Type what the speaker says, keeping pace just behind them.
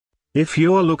If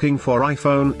you're looking for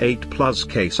iPhone 8 Plus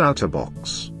case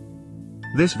Outerbox,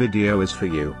 this video is for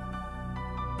you.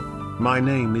 My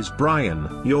name is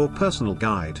Brian, your personal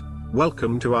guide.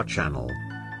 Welcome to our channel.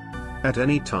 At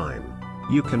any time,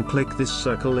 you can click this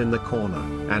circle in the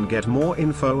corner and get more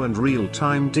info and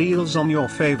real-time deals on your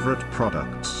favorite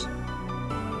products.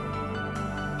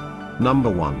 Number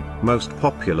 1, Most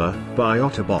Popular by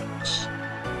OtterBox.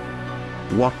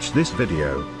 Watch this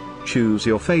video. Choose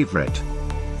your favorite.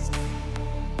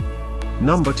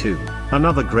 Number 2,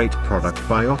 another great product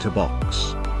by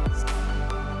OtterBox.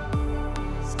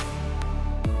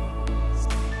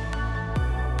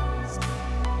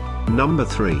 Number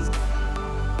 3.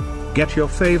 Get your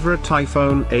favorite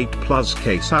iPhone 8 Plus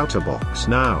case Outerbox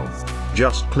now.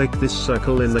 Just click this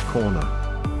circle in the corner.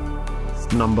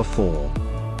 Number 4.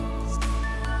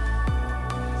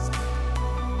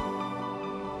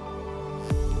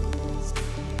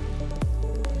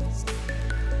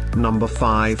 Number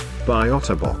 5, by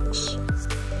OtterBox.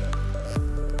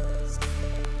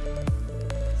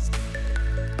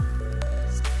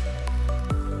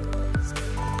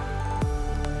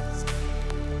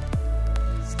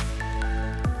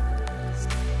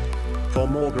 For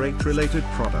more great related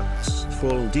products,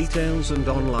 full details and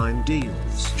online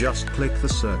deals, just click the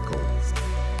circle.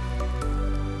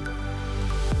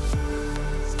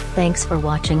 Thanks for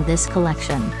watching this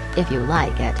collection. If you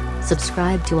like it,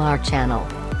 subscribe to our channel.